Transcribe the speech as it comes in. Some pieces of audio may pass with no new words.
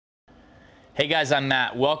Hey guys, I'm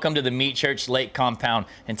Matt. Welcome to the Meat Church Lake Compound.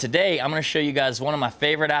 And today I'm going to show you guys one of my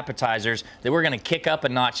favorite appetizers that we're going to kick up a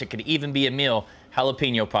notch. It could even be a meal,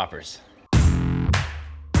 jalapeno poppers.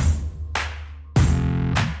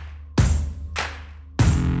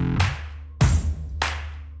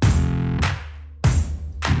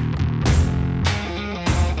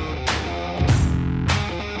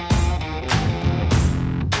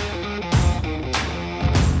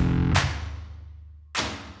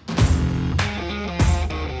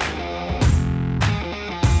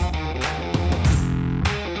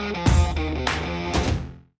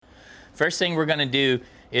 First thing we're gonna do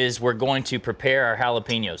is we're going to prepare our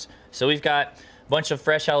jalapenos. So we've got a bunch of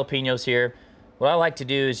fresh jalapenos here. What I like to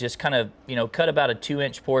do is just kind of, cut about a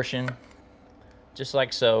 2-inch portion, just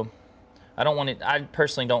like so. I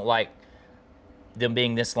personally don't like them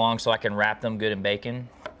being this long, so I can wrap them good in bacon.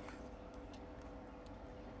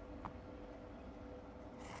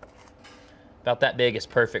 About that big is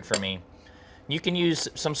perfect for me. You can use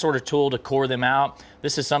some sort of tool to core them out.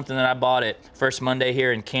 This is something that I bought at First Monday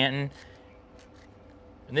here in Canton.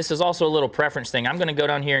 And this is also a little preference thing. I'm gonna go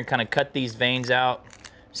down here and kind of cut these veins out,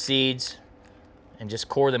 seeds, and just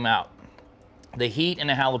core them out. The heat in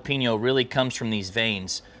a jalapeno really comes from these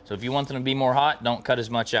veins. So if you want them to be more hot, don't cut as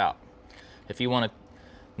much out. If you want to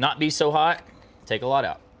not be so hot, take a lot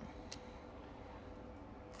out.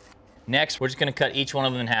 Next, we're just gonna cut each one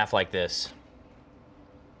of them in half like this.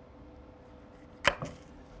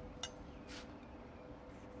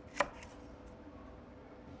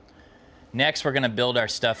 Next, we're gonna build our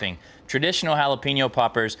stuffing. Traditional jalapeno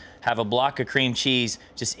poppers have a block of cream cheese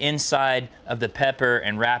just inside of the pepper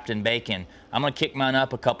and wrapped in bacon. I'm gonna kick mine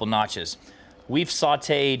up a couple notches. We've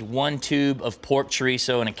sauteed 1 tube of pork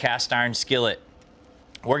chorizo in a cast iron skillet.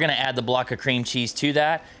 We're gonna add the block of cream cheese to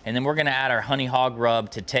that, and then we're gonna add our honey hog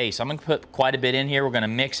rub to taste. I'm gonna put quite a bit in here. We're gonna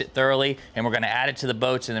mix it thoroughly, and we're gonna add it to the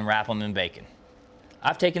boats and then wrap them in bacon.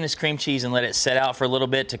 I've taken this cream cheese and let it set out for a little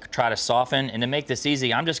bit to try to soften, and to make this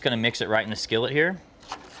easy, I'm just gonna mix it right in the skillet here.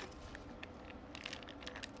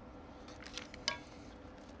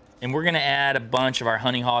 And we're gonna add a bunch of our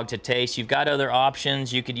honey hog to taste. You've got other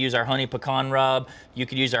options. You could use our honey pecan rub, you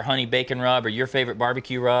could use our honey bacon rub, or your favorite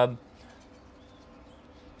barbecue rub.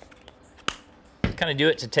 Kind of do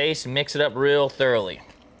it to taste and mix it up real thoroughly.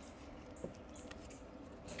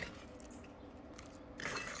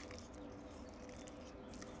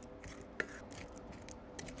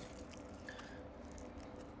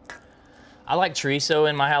 I like chorizo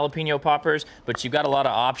in my jalapeno poppers, but you've got a lot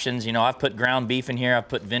of options. I've put ground beef in here, I've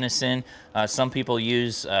put venison. Some people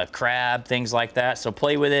use crab, things like that. So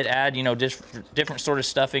play with it, add, just different sort of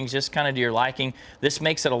stuffings, just kind of to your liking. This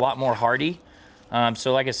makes it a lot more hearty.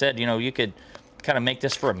 So like I said, you could kind of make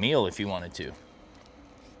this for a meal if you wanted to.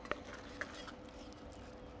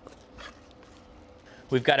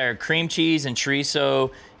 We've got our cream cheese and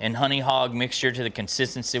chorizo and honey hog mixture to the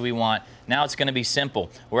consistency we want. Now it's gonna be simple.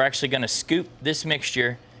 We're actually gonna scoop this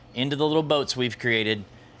mixture into the little boats we've created,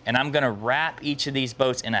 and I'm gonna wrap each of these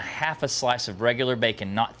boats in a half a slice of regular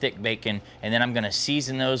bacon, not thick bacon, and then I'm gonna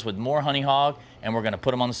season those with more honey hog, and we're gonna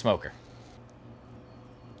put them on the smoker.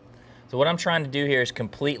 So what I'm trying to do here is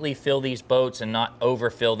completely fill these boats and not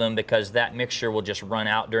overfill them, because that mixture will just run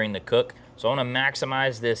out during the cook. So I wanna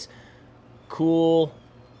maximize this cool,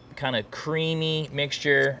 kind of creamy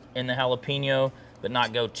mixture in the jalapeno, but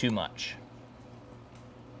not go too much.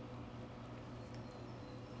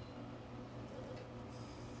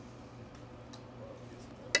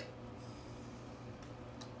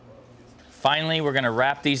 Finally, we're gonna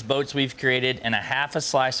wrap these boats we've created in a half a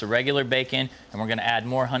slice of regular bacon, and we're gonna add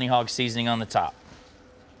more honey hog seasoning on the top.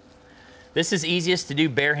 This is easiest to do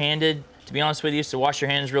barehanded, to be honest with you, so wash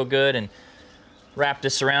your hands real good and wrap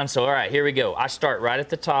this around. So all right, here we go. I start right at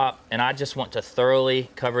the top, and I just want to thoroughly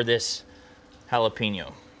cover this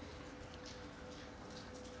jalapeno.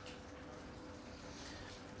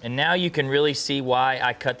 And now you can really see why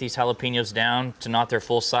I cut these jalapenos down to not their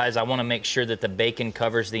full size. I want to make sure that the bacon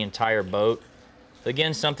covers the entire boat.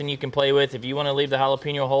 Again, something you can play with. If you want to leave the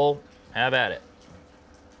jalapeno whole, have at it.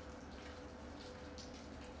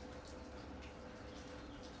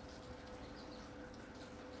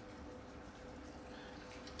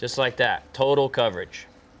 Just like that, total coverage.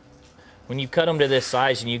 When you cut them to this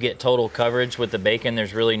size and you get total coverage with the bacon,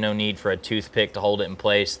 there's really no need for a toothpick to hold it in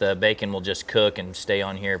place. The bacon will just cook and stay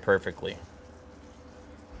on here perfectly.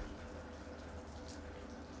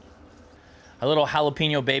 Our little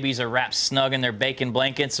jalapeno babies are wrapped snug in their bacon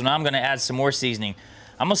blankets, so now I'm gonna add some more seasoning.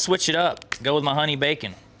 I'm gonna switch it up, go with my honey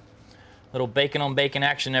bacon. Little bacon on bacon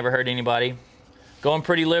action never hurt anybody. Going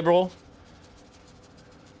pretty liberal.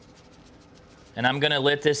 And I'm gonna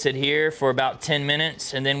let this sit here for about 10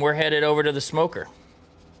 minutes, and then we're headed over to the smoker.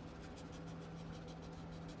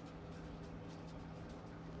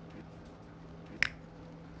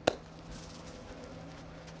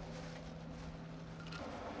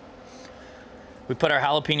 We put our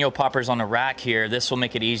jalapeno poppers on a rack here. This will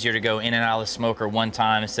make it easier to go in and out of the smoker one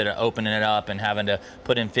time instead of opening it up and having to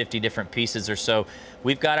put in 50 different pieces or so.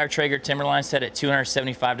 We've got our Traeger Timberline set at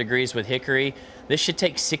 275 degrees with hickory. This should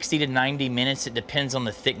take 60 to 90 minutes. It depends on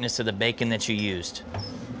the thickness of the bacon that you used.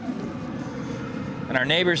 And our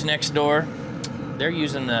neighbors next door, they're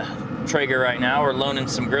using the Traeger right now. We're loaning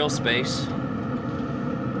some grill space.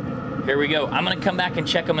 Here we go. I'm gonna come back and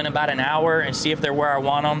check them in about an hour and see if they're where I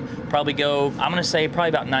want them. Probably go, I'm gonna say probably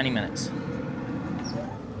about 90 minutes.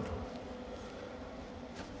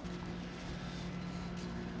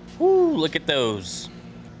 Woo, look at those.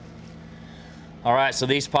 All right, so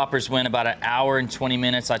these poppers went about an hour and 20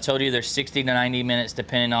 minutes. I told you they're 60 to 90 minutes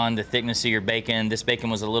depending on the thickness of your bacon. This bacon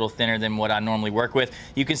was a little thinner than what I normally work with.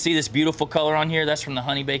 You can see this beautiful color on here. That's from the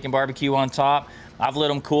honey bacon barbecue on top. I've let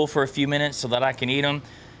them cool for a few minutes so that I can eat them.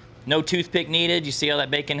 No toothpick needed. You see how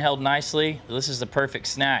that bacon held nicely? This is the perfect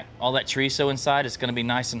snack. All that chorizo inside, it's gonna be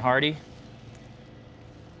nice and hearty.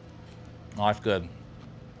 Oh, that's good.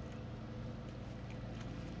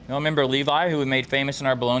 You remember Levi, who we made famous in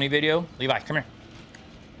our bologna video? Levi, come here.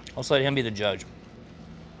 Let's let him be the judge.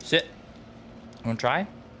 Sit. You wanna try?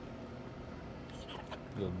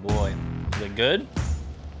 Good boy. Is it good?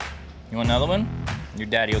 You want another one? Your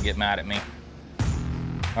daddy will get mad at me.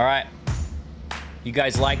 All right. You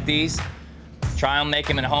guys like these? Try them, make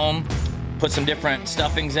them at home. Put some different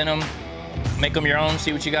stuffings in them. Make them your own,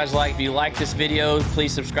 see what you guys like. If you like this video,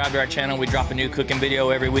 please subscribe to our channel. We drop a new cooking video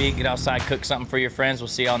every week. Get outside, cook something for your friends. We'll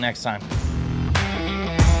see y'all next time.